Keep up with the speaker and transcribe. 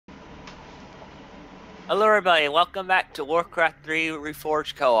Hello everybody, welcome back to Warcraft 3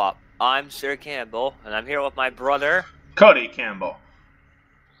 Reforged Co-op. I'm Sir Campbell, and I'm here with my brother... Cody Campbell.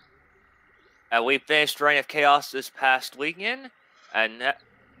 And we finished Reign of Chaos this past weekend, and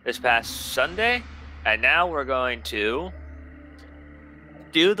this past Sunday, and now we're going to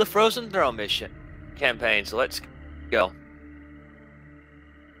do the Frozen Throne mission campaign, so let's go.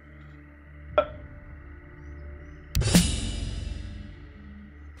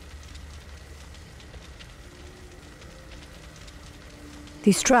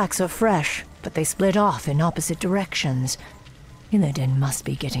 These tracks are fresh, but they split off in opposite directions. Illidan must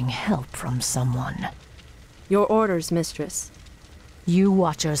be getting help from someone. Your orders, mistress. You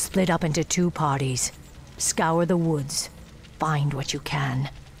Watchers split up into two parties. Scour the woods. Find what you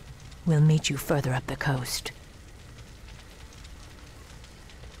can. We'll meet you further up the coast.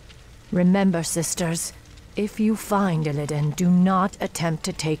 Remember, sisters, if you find Illidan, do not attempt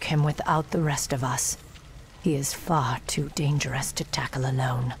to take him without the rest of us. He is far too dangerous to tackle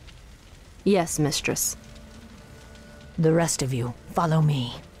alone. Yes, mistress. The rest of you, follow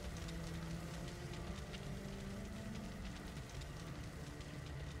me.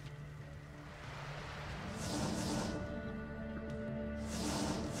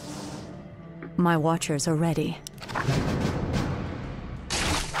 My watchers are ready.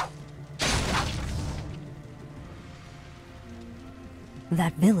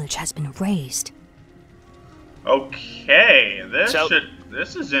 That village has been razed. Okay,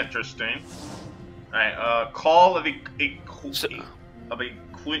 this is interesting. Alright, call of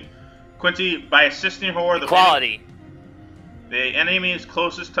Quinty by assisting her. The enemies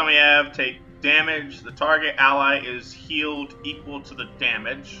closest to Mayav take damage. The target ally is healed equal to the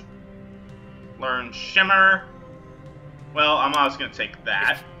damage. Learn Shimmer. Well, I'm always gonna take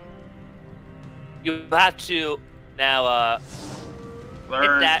that. You have to now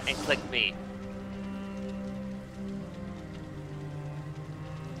hit that and click me.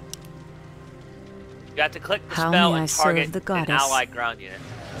 You have to click the spell and target an allied ground unit.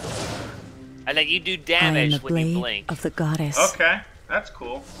 And then you do damage when you blink. Of the goddess. Okay, that's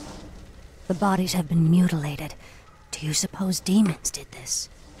cool. The bodies have been mutilated. Do you suppose demons did this?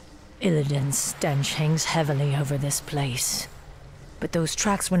 Illidan's stench hangs heavily over this place. But those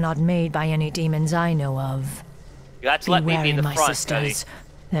tracks were not made by any demons I know of. You have to let me be the my front, sisters.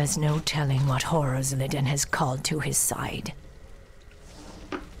 There's no telling what horrors Illidan has called to his side.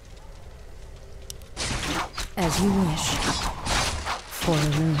 As you wish. For a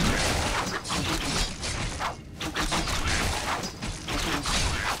room.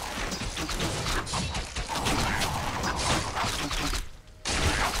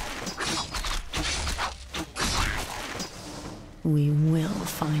 We will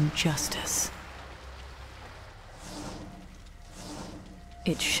find justice.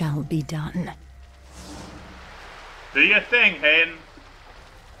 It shall be done. Do your thing, Hayden.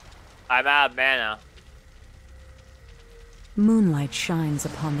 I'm out of mana. Moonlight shines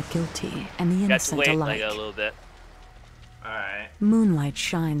upon the guilty and the innocent alike. Like a little bit. Alright. Moonlight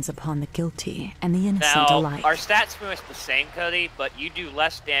shines upon the guilty and the innocent alike. Our stats pretty much the same, Cody, but you do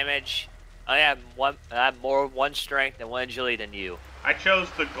less damage. I have one strength and one agility than you. I chose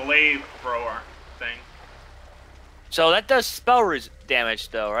the glaive thrower thing. So that does spell damage,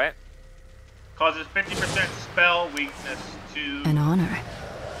 though, right? Causes 50% spell weakness to an honor.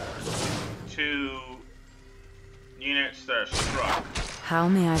 To units that are struck. How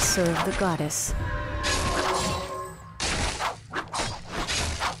may I serve the goddess?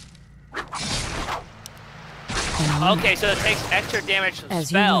 Okay, so it takes extra damage from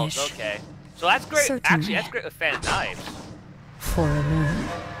spells. Okay, so that's great. Certainly. Actually, that's great with fan knives. For a moon.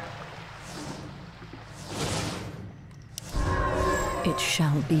 It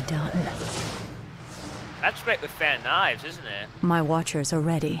shall be done. That's great with fan knives, isn't it? My watchers are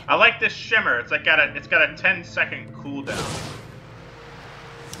ready. I like this shimmer. It's got a 10-second cooldown.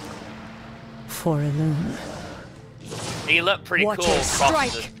 For a loon. You look pretty cool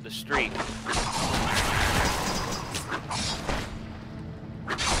across the street.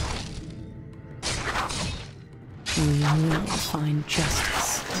 We will find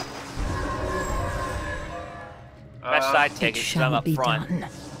justice. Best side take is I'm up front. Done.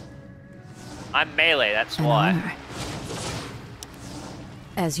 I'm melee, that's why. Honor.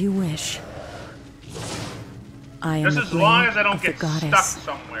 As you wish. I am just as long as I don't get stuck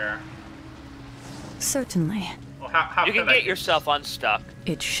somewhere. Certainly. Well, how you can get yourself unstuck.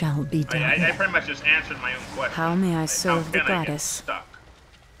 It shall be done. I pretty much just answered my own question. How may I serve the goddess?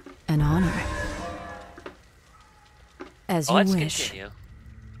 An honor. As you wish. Let's continue.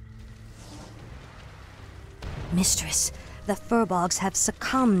 Mistress, the Furbolgs have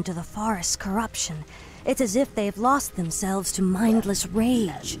succumbed to the forest's corruption. It's as if they've lost themselves to mindless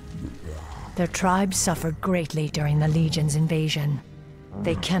rage. Their tribe suffered greatly during the Legion's invasion.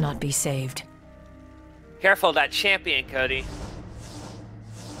 They cannot be saved. Careful that champion, Cody.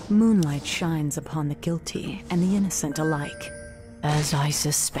 Moonlight shines upon the guilty and the innocent alike. As I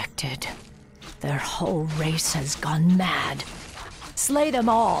suspected, their whole race has gone mad. Slay them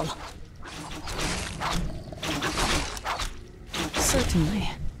all! Certainly.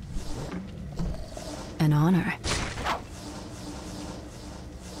 An honor.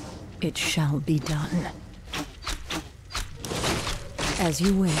 It shall be done. As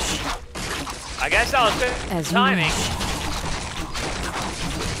you wish. I guess that was good As you timing. wish.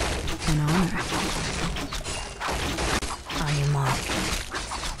 An honor. I am up.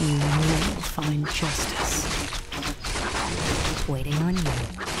 You will find justice. Waiting on you.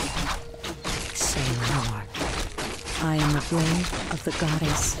 Say more. I am the blade of the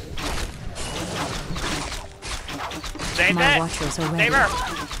goddess. Save My it. watchers are ready. Save her.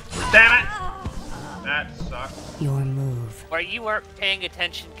 Damn it! That sucked. Your move. Where you weren't paying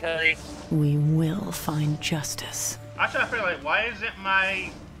attention, Cody. We will find justice. Actually, I feel like, why isn't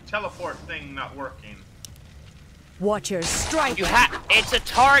my teleport thing not working? Watchers, strike! It's a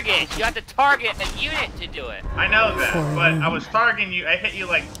target. You have to target a unit to do it. I know that, but I was targeting you. I hit you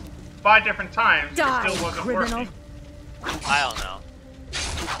like 5 different times. Die, it still wasn't criminal. working. I don't know.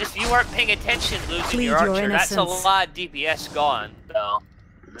 Just you weren't paying attention, losing Plead your your archer. That's a innocence. lot of DPS gone, though.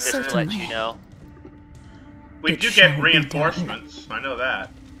 Just to let Certainly. you know. We It do shall get be reinforcements. I know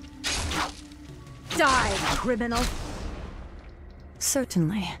that. Die, criminal!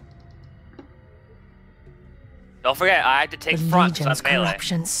 Certainly. Don't forget, I had to take The front on Legion's melee.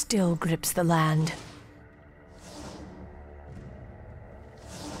 corruption still grips the land.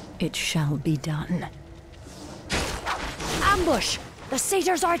 It shall be done. Ambush! The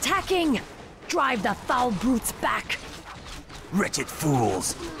satyrs are attacking! Drive the foul brutes back! Wretched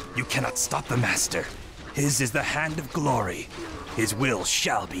fools! You cannot stop the Master. His is the hand of glory. His will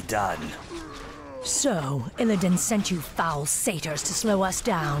shall be done. So, Illidan sent you foul satyrs to slow us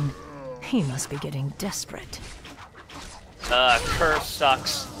down. He must be getting desperate. Curve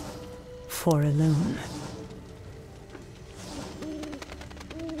sucks. For Elune.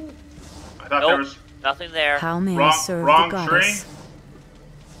 I thought there Nope, was nothing there. How may I Wrong- serve wrong the goddess?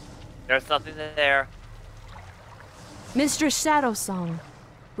 There's nothing there. Mistress Shadowsong,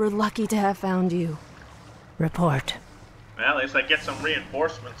 we're lucky to have found you. Report. well, at least I get some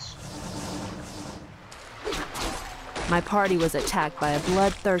reinforcements. My party was attacked by a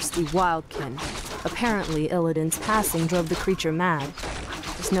bloodthirsty wildkin. Apparently, Illidan's passing drove the creature mad.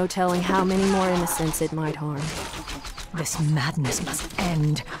 There's no telling how many more innocents it might harm. This madness must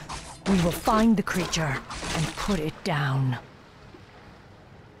end. We will find the creature and put it down.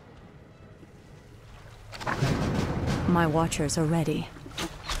 My watchers are ready.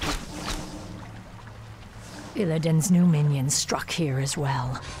 Illidan's new minions struck here as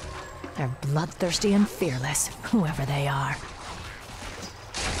well. They're bloodthirsty and fearless, whoever they are.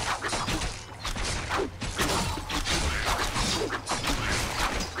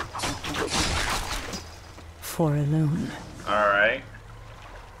 For Elune. Alright.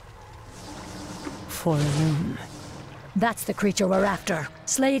 For Elune. That's the creature we're after.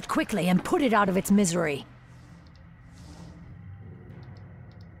 Slay it quickly and put it out of its misery.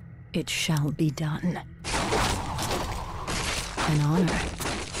 It shall be done. An honor.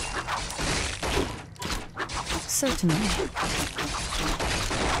 Certainly.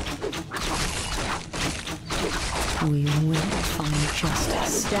 We will find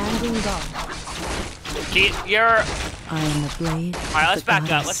justice. Standing guard. You're... I am the blade. Alright, let's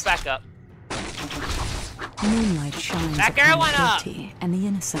back up. Let's back up. Moonlight shines Back upon everyone the up! guilty and the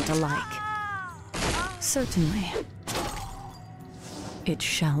innocent alike. Certainly. It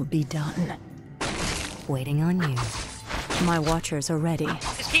shall be done. Waiting on you. My watchers are ready.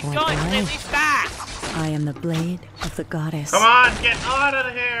 Just keep Point going, away. at least back! I am the blade of the goddess. Come on, get out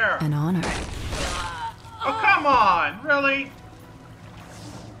of here! An honor. Oh, come on! Really?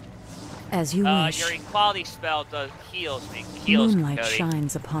 As you wish. Your equality spell does heals me. Heals me, Moonlight Cody.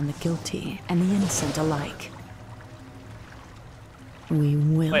 shines upon the guilty and the innocent alike. We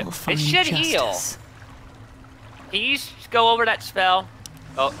will Wait, it find should justice. heal. Can you just go over that spell?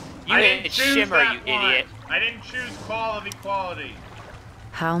 Oh, you I hit didn't choose Shimmer, that you one. idiot. I didn't choose Call of Equality.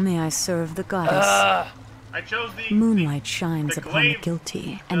 How may I serve the goddess? I chose the Moonlight shines the upon the glaive-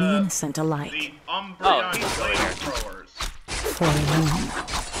 guilty and the innocent alike. the Oh, Umbreon he's blade here. throwers. For Elune.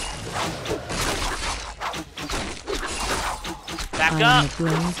 Back I am up! the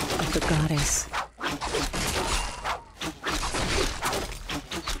blade of the goddess.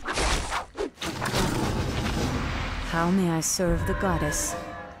 How may I serve the goddess?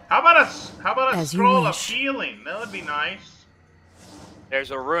 How about a As you scroll of wish. healing? That would be nice.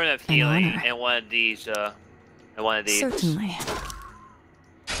 There's a rune of healing in one of these. Certainly.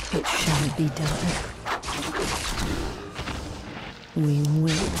 It shall be done. We will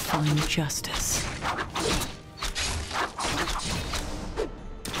find justice.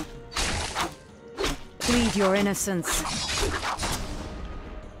 Plead your innocence.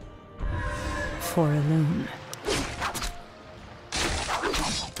 For a loon.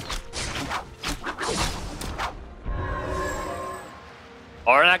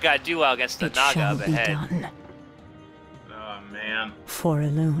 Or we're not gonna do well against the It Naga shall up be ahead. done. Oh man. For a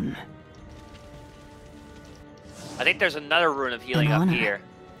loon. I think there's another rune of healing An up honor. here.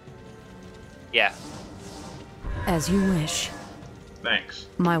 Yeah. As you wish. Thanks.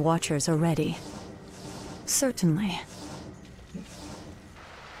 My watchers are ready. Certainly.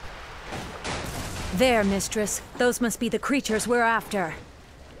 There, mistress. Those must be the creatures we're after.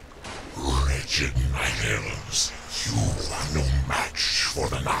 Wretched night elves, you are no match for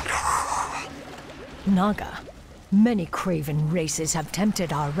the Naga. Naga. Many craven races have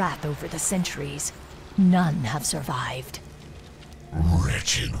tempted our wrath over the centuries. None have survived.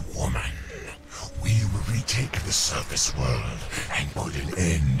 Wretched woman, we will retake the surface world and put an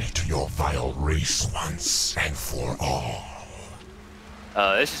end to your vile race once and for all.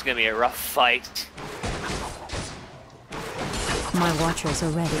 This is gonna be a rough fight. My watchers are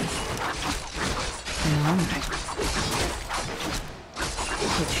ready. An honor.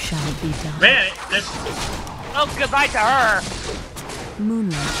 It shall be done. Man, this. Oh, goodbye to her.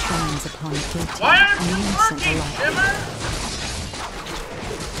 Moonlight shines upon the guilty Why and aren't the you innocent working, alike. Shimmer?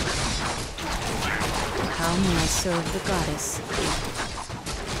 How may I serve the goddess?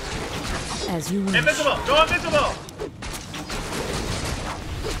 As you wish. Invisible! Go invisible!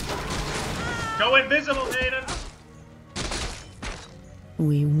 Go invisible, Aiden!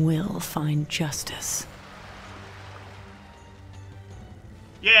 We will find justice.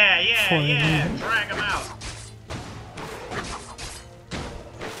 Yeah, For yeah! you. Drag him out!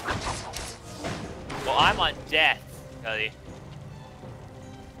 Well, I'm on death, Cuddy.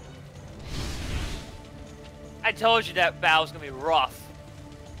 I told you that battle's gonna be rough.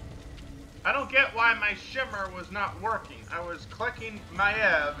 I don't get why my shimmer was not working. I was clicking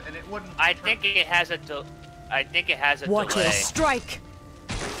Maev and it wouldn't. I think it has a Watchers, delay. strike!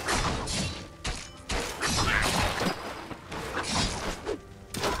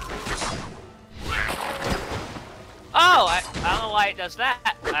 Oh, I don't know why it does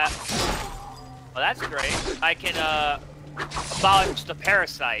that. Well, that's great. I can abolish the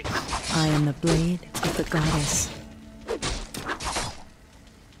parasites. I am the blade of the goddess.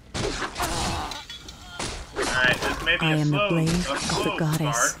 Alright, this may be I a am the slow, blade a of the slow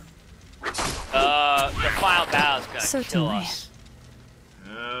goddess. start. The final battle is gonna kill Certainly. us.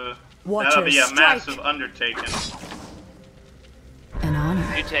 Watchers, That'll be a strike! massive undertaking. An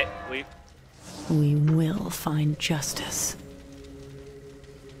honor. You take We will find justice.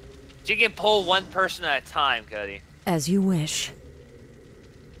 You can pull one person at a time, Cuddy. As you wish.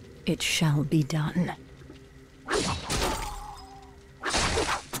 It shall be done.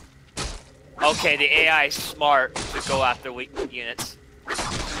 Okay, the AI is smart to go after weak units.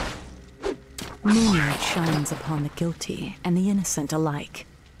 Moonlight shines upon the guilty and the innocent alike.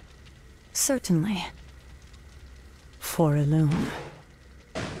 Certainly. For a loon.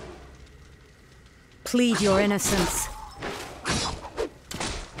 Plead your innocence.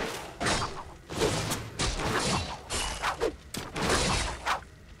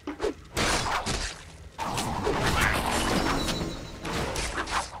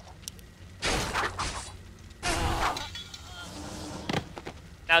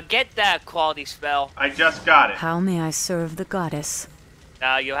 Now get that quality spell. I just got it. How may I serve the goddess?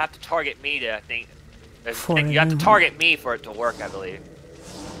 Now you'll have to target me to, I think For you have to you. target me for it to work, I believe.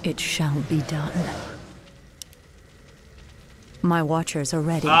 It shall be done. My watchers are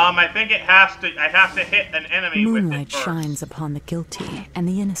ready. I think it has to. I have to hit an enemy with Moonlight it first. shines upon the guilty and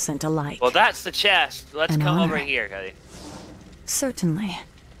the innocent alike. Well, that's the chest. Let's An come honor. over here, Cuddy. Certainly.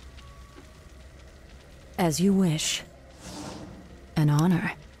 As you wish. An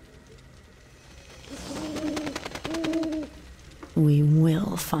honor. We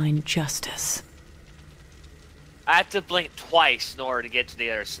will find justice. I have to blink twice in order to get to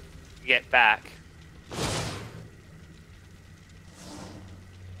the other, get back.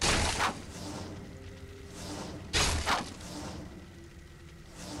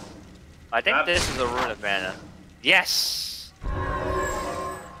 I think this is a rune of mana. Yes!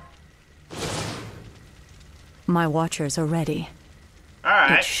 My watchers are ready. All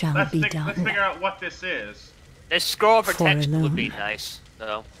right, It shall let's be Let's done. figure out what this is. This scroll of protection would be nice,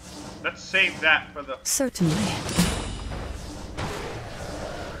 though. Let's save that for the... Certainly.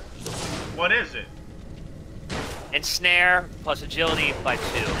 What is it? Ensnare plus agility by 2.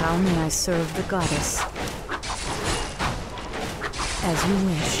 How may I serve the goddess? As you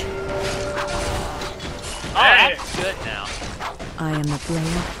wish. Oh, Hey. that's good now. I am the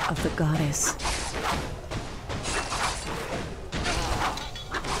blade of the goddess.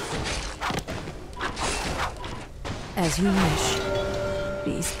 As you wish.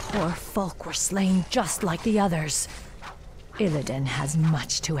 These poor folk were slain just like the others. Illidan has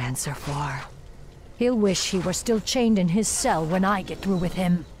much to answer for. He'll wish he were still chained in his cell when I get through with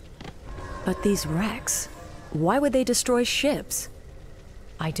him. But these wrecks, why would they destroy ships?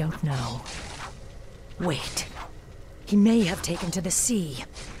 I don't know. Wait. He may have taken to the sea.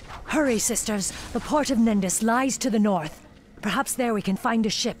 Hurry, sisters. The port of Nendis lies to the north. Perhaps there we can find a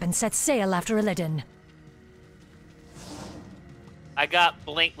ship and set sail after Illidan. I got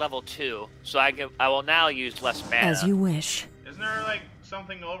blink level 2, so I will now use less mana. As you wish. Isn't there, like,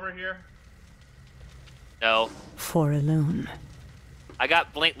 something over here? No. For Elune. I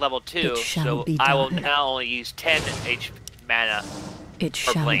got blink level 2, It shall so be I will done. now only use 10 HP mana. It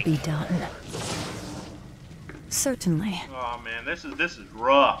shall blink. be done. Certainly. Oh man, this is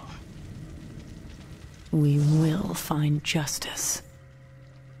rough. We will find justice.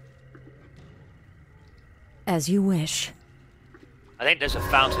 As you wish. I think there's a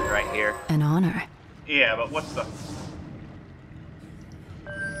fountain right here. An honor. Yeah, but what's the...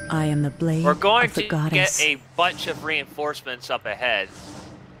 I am the blade We're going of the to goddess. get a bunch of reinforcements up ahead.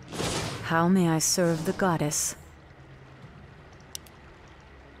 How may I serve the goddess?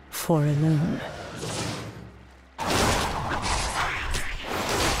 For Elune.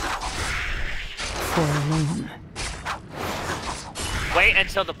 For Elune. Wait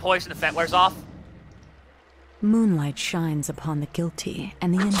until the poison effect wears off. Moonlight shines upon the guilty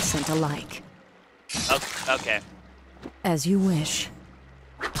and the innocent alike. Okay. As you wish.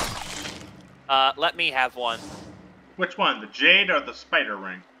 Let me have one. Which one? The jade or the spider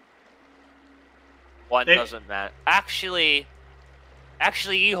ring? One doesn't matter. Actually,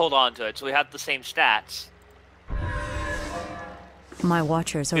 you hold on to it, so we have the same stats. My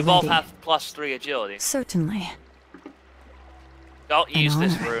watchers are We ready. both have +3 agility. Certainly. Don't use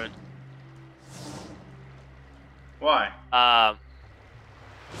this honor. rune. Why?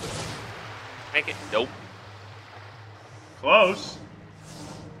 Make it. Nope. Close.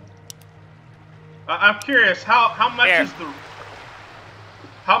 I'm curious. How much Here. is the?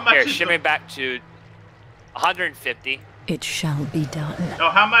 How much Here, is shimmy the? back to 150. It shall be done. Oh,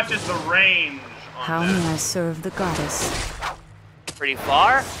 how much is the range on How this? may I serve the goddess? Pretty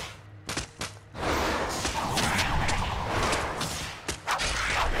far.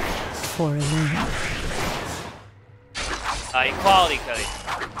 For Elune. Equality cutting.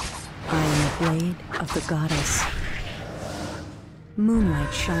 I am the blade of the goddess.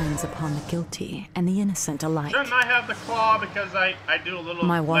 Moonlight shines upon the guilty and the innocent alike. Shouldn't I have the claw because I do a little.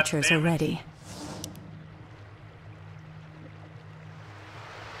 My less watchers are damage? ready.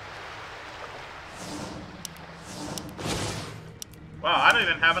 Wow, I don't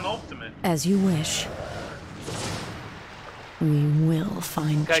even have an ultimate. As you wish. We will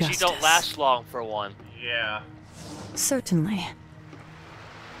find Because justice. you don't last long for one. Yeah. Certainly.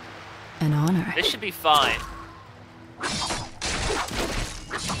 An honor. This should be fine.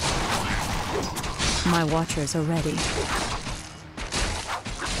 My watchers are ready.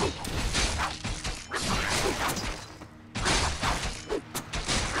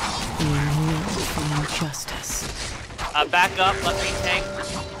 We will find justice. Back up, let me tank.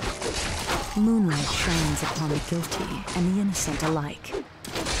 Moonlight shines upon the guilty and the innocent alike.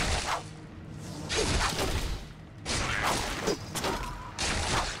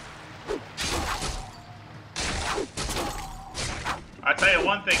 I tell you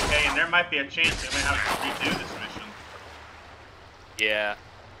one thing, Kay, and there might be a chance we may have to redo this mission. Yeah.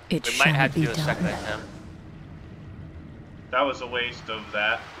 It We shall might have to be do a second done. attempt. That was a waste of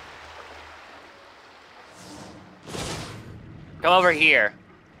that. Come over here.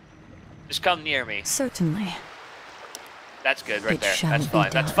 Just come near me. Certainly. That's good right It there. shall That's be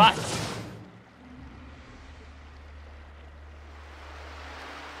fine. That's done. fine.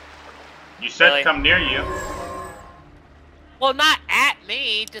 You said Really? come near you. Well, not at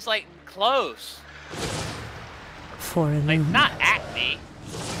me, just like close. For Like, Elune. not at me.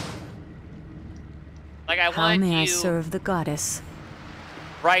 Like, I How want may I you serve the goddess?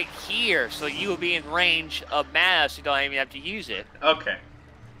 right here, so you will be in range of mana, so you don't even have to use it. Okay.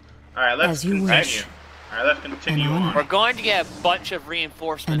 All right, let's As you continue. wish. Alright, let's continue on. We're going to get a bunch of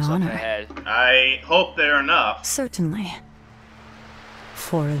reinforcements up ahead. I hope they're enough. Certainly.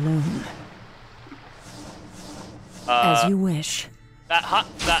 For a loon. As you wish.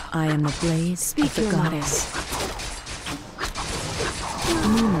 I am the blaze of the goddess.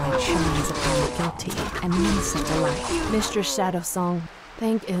 Moonlight shines upon the guilty and the innocent alike. Mistress Shadowsong,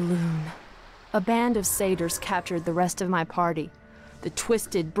 thank Elune. A band of satyrs captured the rest of my party. The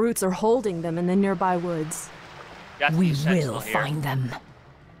twisted brutes are holding them in the nearby woods. We will find them.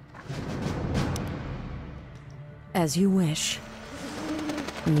 As you wish.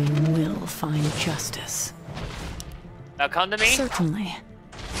 We will find justice. Now come to me. Certainly.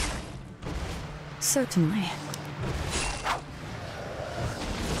 Certainly.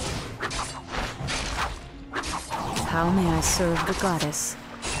 How may I serve the goddess?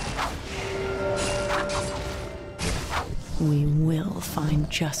 We will find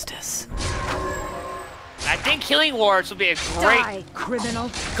justice. I think Healing Wards will be a great... Die,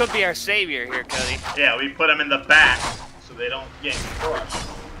 criminal. Could be our savior here, Cody. Yeah, we put them in the back so they don't get crushed.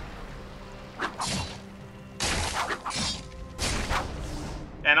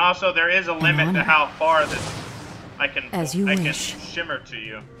 And also, there is a limit to how far that I can shimmer to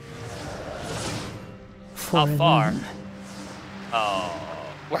you. How far? Oh,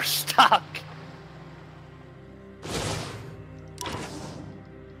 we're stuck.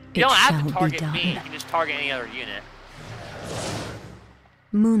 You don't have to target me, you can just target any other unit.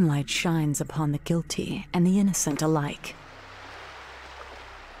 Moonlight shines upon the guilty and the innocent alike.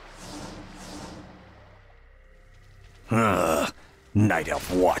 Night Elf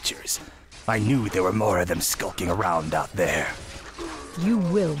Watchers. I knew there were more of them skulking around out there. You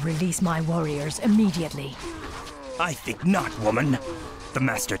will release my warriors immediately. I think not, woman. The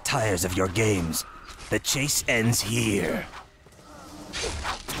Master tires of your games. The chase ends here.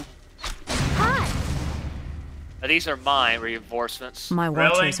 Hi! These are my reinforcements. My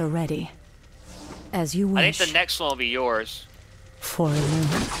watchers are ready. As you wish. I think the next one will be yours. For a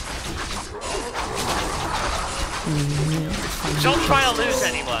moment. Don't try to lose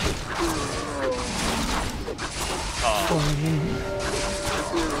anyone. For a moment.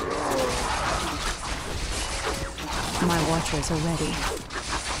 My watchers are ready.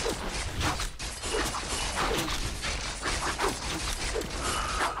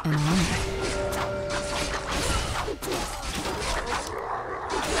 An honor.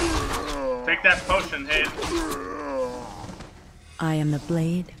 Take that potion, Hayden. I am the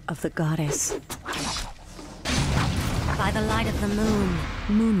blade of the goddess. By the light of the moon.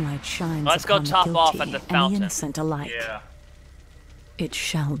 Moonlight shines Let's go upon top the off guilty at the and fountain. the innocent alike. Yeah. It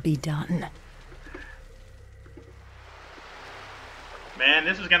shall be done. Man,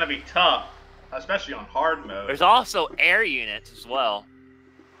 this is gonna be tough, especially on hard mode. There's also air units as well.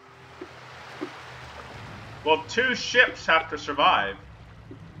 Well, 2 ships have to survive.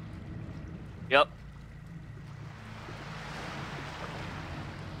 Yep.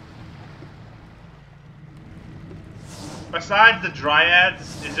 Besides the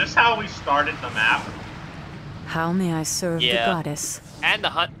Dryads, is this how we started the map? How may I serve the goddess? And the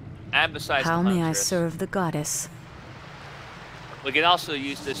hunt, and besides How the may I huntress. serve the goddess? We can also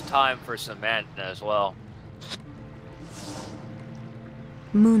use this time for some mana as well.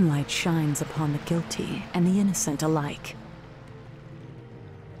 Moonlight shines upon the guilty and the innocent alike.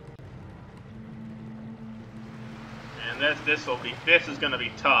 And this is gonna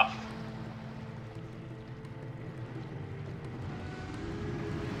be tough.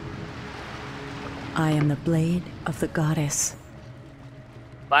 I am the blade of the goddess.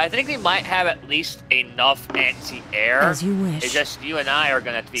 But I think we might have at least enough anti-air. As you wish. It's just you and I are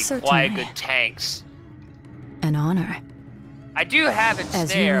going to have to be Certainly. quite good tanks. An honor. I do have a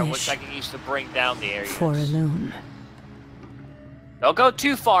As snare, you wish. which I can use to bring down the area. For a loon. Don't go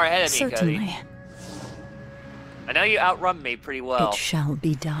too far ahead of me, Certainly. Cody. I know you outrun me pretty well. It shall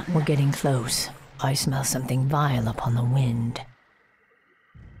be done. We're getting close. I smell something vile upon the wind.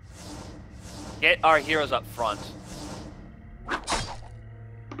 Get our heroes up front.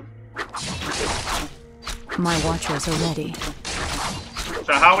 My watchers are ready.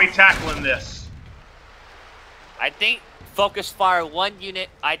 So how are we tackling this? I think focus fire one unit.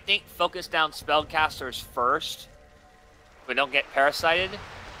 I think focus down spellcasters first. We don't get parasited.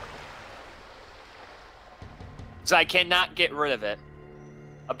 So I cannot get rid of it.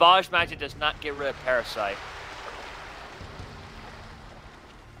 Abolish magic does not get rid of parasite.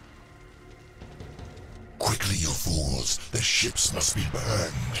 Quickly, you fools. The ships must be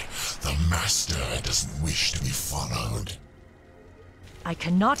burned. The Master doesn't wish to be followed. I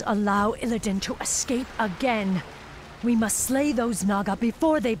cannot allow Illidan to escape again. We must slay those Naga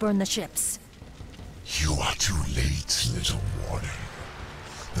before they burn the ships. You are too late, little warden.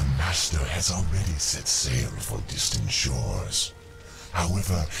 The Master has already set sail for distant shores.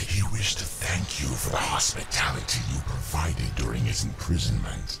 However, he wished to thank you for the hospitality you provided during his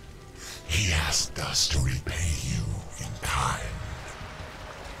imprisonment. He asked us to repay you in kind.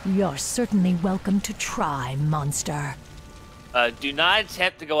 You're certainly welcome to try, monster. Do not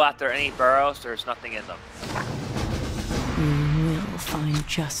attempt to go after any burrows. There's nothing in them. You will find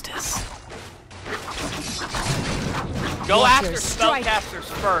justice. Go after spellcasters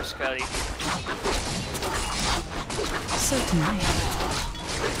first, Cody. Certainly.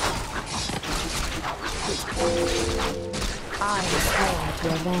 I swear to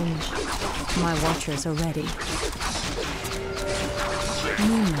avenge. My watchers are ready.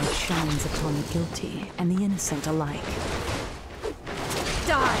 Moonlight shines upon the guilty and the innocent alike.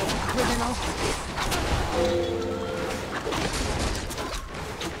 Die, criminal!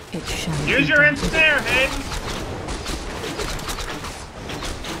 It shall Use your ensnare, Hayden!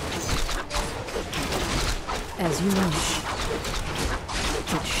 As you wish.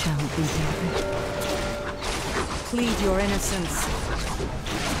 It shall be done. Plead your innocence.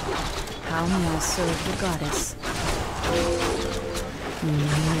 How may I serve the goddess? You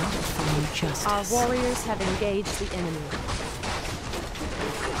will find justice. Our warriors have engaged the enemy.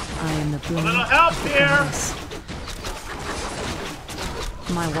 I am the blade little help of the here. goddess.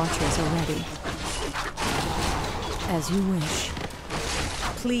 My watchers are ready. As you wish.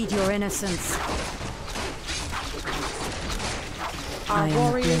 Plead your innocence. Our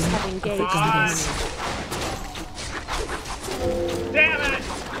warriors have engaged the enemy. Damn it!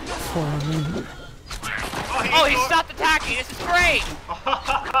 For a moon. Oh, he stopped attacking. This is great.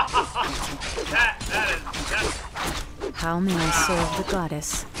 That's How may I serve the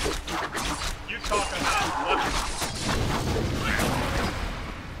goddess? you talking about luck.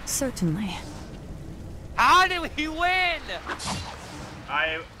 Certainly. How did we win?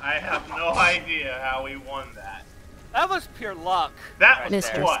 I have no idea how we won that. That was pure luck. That was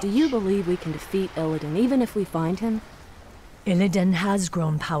Mistress, what? do you believe we can defeat Illidan even if we find him? Illidan has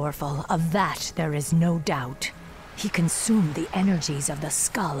grown powerful, of that there is no doubt. He consumed the energies of the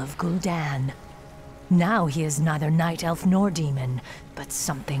skull of Gul'dan. Now he is neither night elf nor demon, but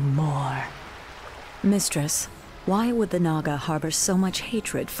something more. Mistress, why would the Naga harbor so much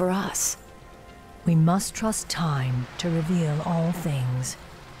hatred for us? We must trust time to reveal all things.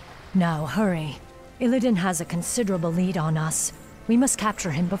 Now hurry. Illidan has a considerable lead on us. We must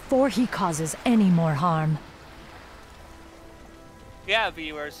capture him before he causes any more harm. Yeah,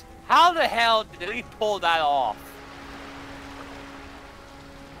 viewers. How the hell did we pull that off?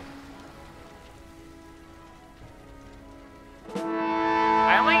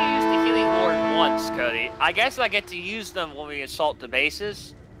 I only used the healing ward once, Cody. I guess I get to use them when we assault the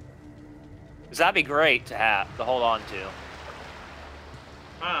bases. Cause that'd be great to have, to hold on to.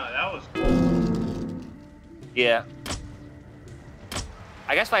 That was cool. Yeah.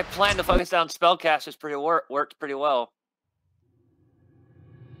 I guess my plan to focus down spellcasters worked pretty well.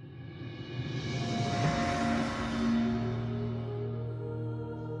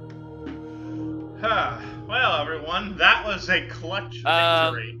 Well, everyone, that was a clutch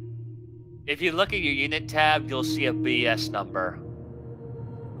victory. If you look at your unit tab, you'll see a BS number.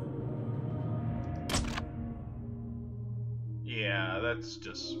 Yeah, that's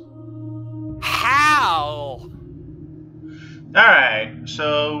just... How? Alright,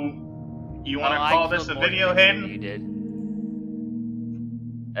 so... You want to call this a video, Hayden? You did.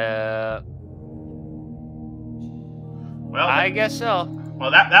 Well, I guess so.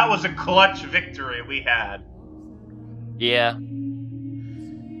 Well, that was a clutch victory we had. Yeah.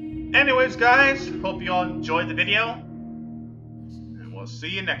 Anyways, guys, hope you all enjoyed the video. And we'll see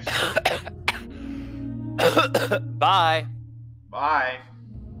you next time. Bye. Bye.